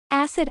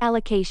Asset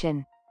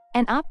allocation.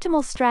 An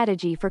optimal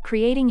strategy for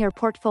creating your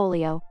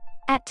portfolio.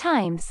 At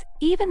times,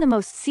 even the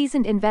most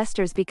seasoned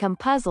investors become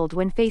puzzled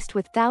when faced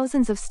with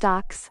thousands of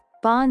stocks,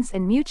 bonds,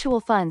 and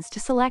mutual funds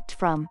to select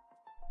from.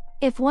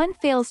 If one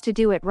fails to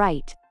do it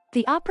right,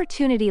 the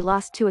opportunity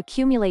lost to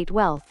accumulate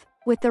wealth,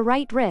 with the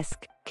right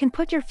risk, can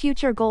put your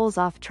future goals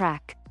off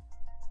track.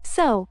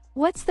 So,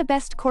 what's the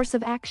best course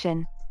of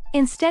action?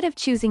 Instead of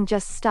choosing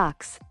just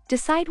stocks,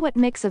 decide what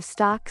mix of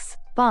stocks,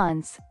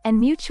 bonds, and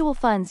mutual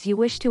funds you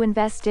wish to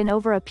invest in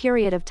over a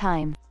period of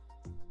time.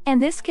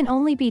 And this can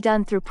only be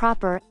done through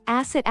proper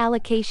asset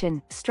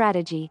allocation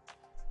strategy.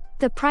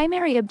 The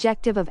primary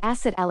objective of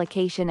asset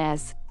allocation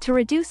is to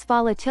reduce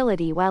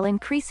volatility while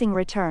increasing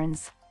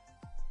returns.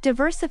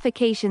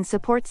 Diversification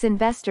supports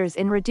investors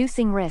in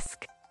reducing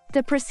risk.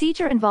 The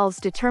procedure involves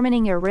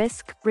determining your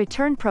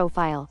risk-return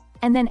profile,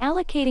 and then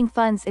allocating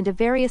funds into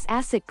various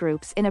asset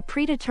groups in a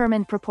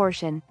predetermined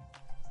proportion.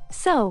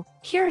 So,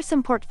 here are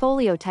some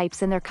portfolio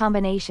types and their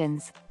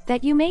combinations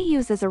that you may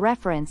use as a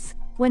reference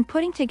when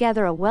putting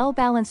together a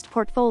well-balanced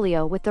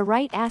portfolio with the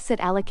right asset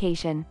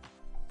allocation.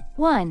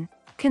 1.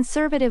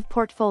 Conservative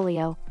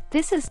portfolio.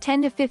 This is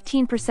 10 to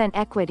 15%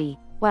 equity,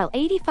 while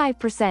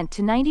 85%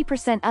 to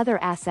 90% other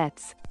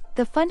assets.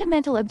 The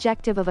fundamental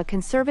objective of a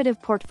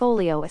conservative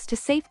portfolio is to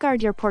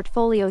safeguard your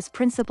portfolio's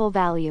principal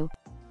value.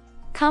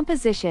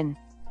 Composition.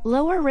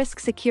 Lower risk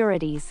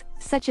securities,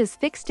 such as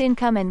fixed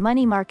income and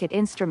money market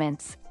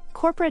instruments,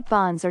 corporate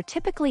bonds are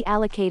typically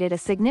allocated a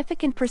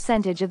significant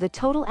percentage of the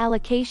total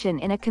allocation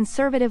in a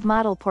conservative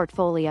model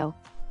portfolio.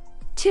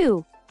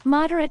 2.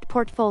 Moderate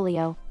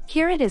portfolio.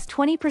 Here it is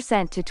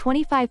 20% to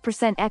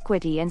 25%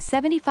 equity and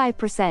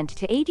 75%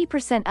 to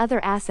 80% other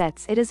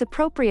assets. It is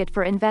appropriate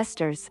for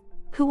investors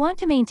who want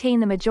to maintain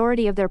the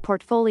majority of their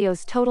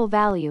portfolio's total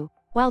value,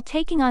 while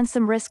taking on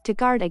some risk to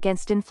guard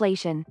against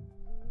inflation.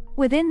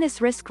 Within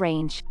this risk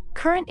range,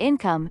 current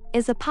income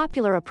is a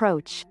popular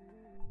approach.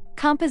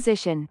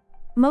 Composition.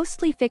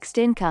 Mostly fixed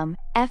income,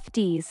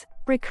 FDs,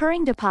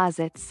 recurring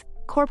deposits,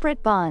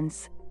 corporate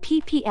bonds,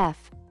 PPF,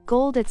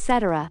 gold,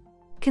 etc.,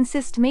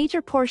 consist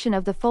major portion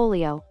of the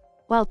folio,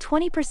 while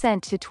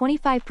 20% to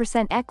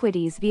 25%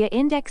 equities via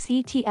index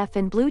ETF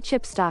and blue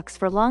chip stocks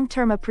for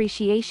long-term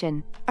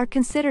appreciation are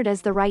considered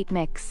as the right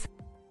mix.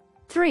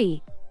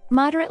 3.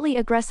 Moderately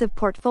aggressive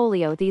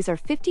portfolio. These are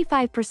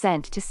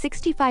 55% to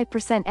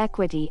 65%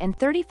 equity and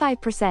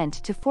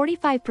 35% to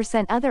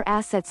 45% other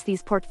assets.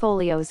 These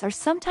portfolios are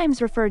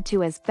sometimes referred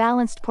to as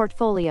balanced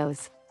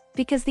portfolios,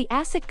 because the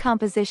asset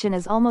composition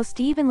is almost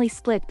evenly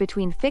split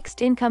between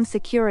fixed income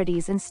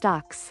securities and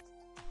stocks.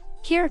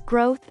 Here,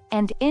 growth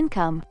and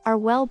income are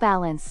well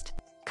balanced.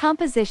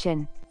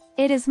 Composition.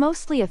 It is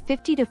mostly a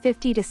 50 to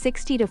 50 to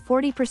 60 to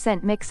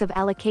 40% mix of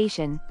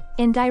allocation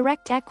in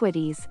direct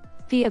equities,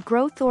 via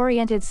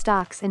growth-oriented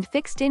stocks and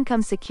fixed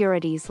income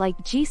securities like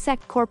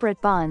G-Sec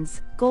corporate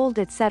bonds, gold,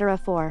 etc.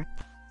 4.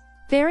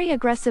 Very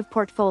aggressive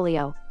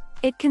portfolio.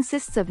 It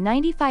consists of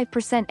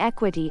 95%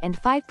 equity and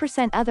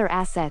 5% other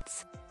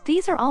assets.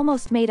 These are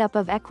almost made up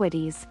of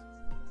equities.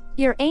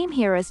 Your aim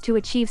here is to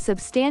achieve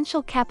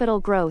substantial capital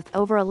growth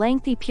over a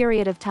lengthy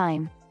period of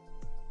time.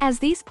 As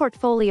these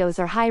portfolios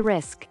are high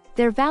risk,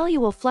 their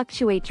value will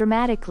fluctuate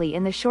dramatically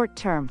in the short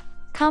term.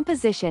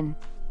 Composition.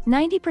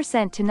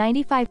 90% to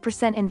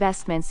 95%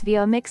 investments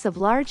via a mix of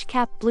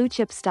large-cap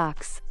blue-chip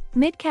stocks,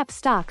 mid-cap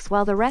stocks,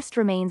 while the rest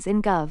remains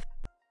in gov.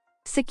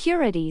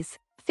 Securities,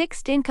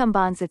 fixed income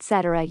bonds,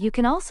 etc. You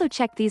can also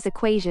check these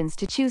equations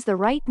to choose the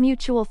right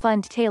mutual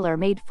fund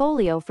tailor-made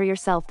folio for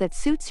yourself that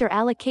suits your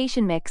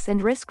allocation mix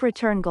and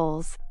risk-return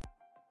goals.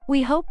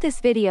 We hope this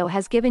video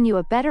has given you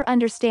a better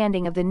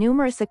understanding of the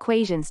numerous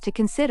equations to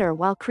consider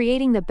while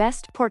creating the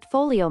best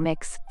portfolio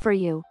mix for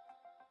you.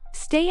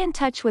 Stay in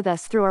touch with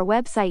us through our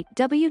website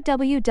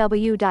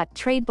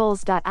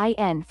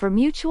www.tradebulls.in for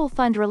mutual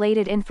fund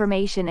related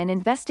information and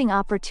investing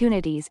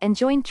opportunities, and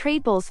join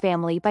Tradebulls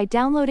family by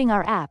downloading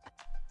our app,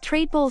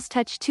 Tradebulls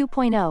Touch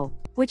 2.0,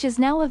 which is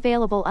now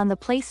available on the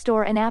Play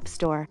Store and App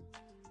Store.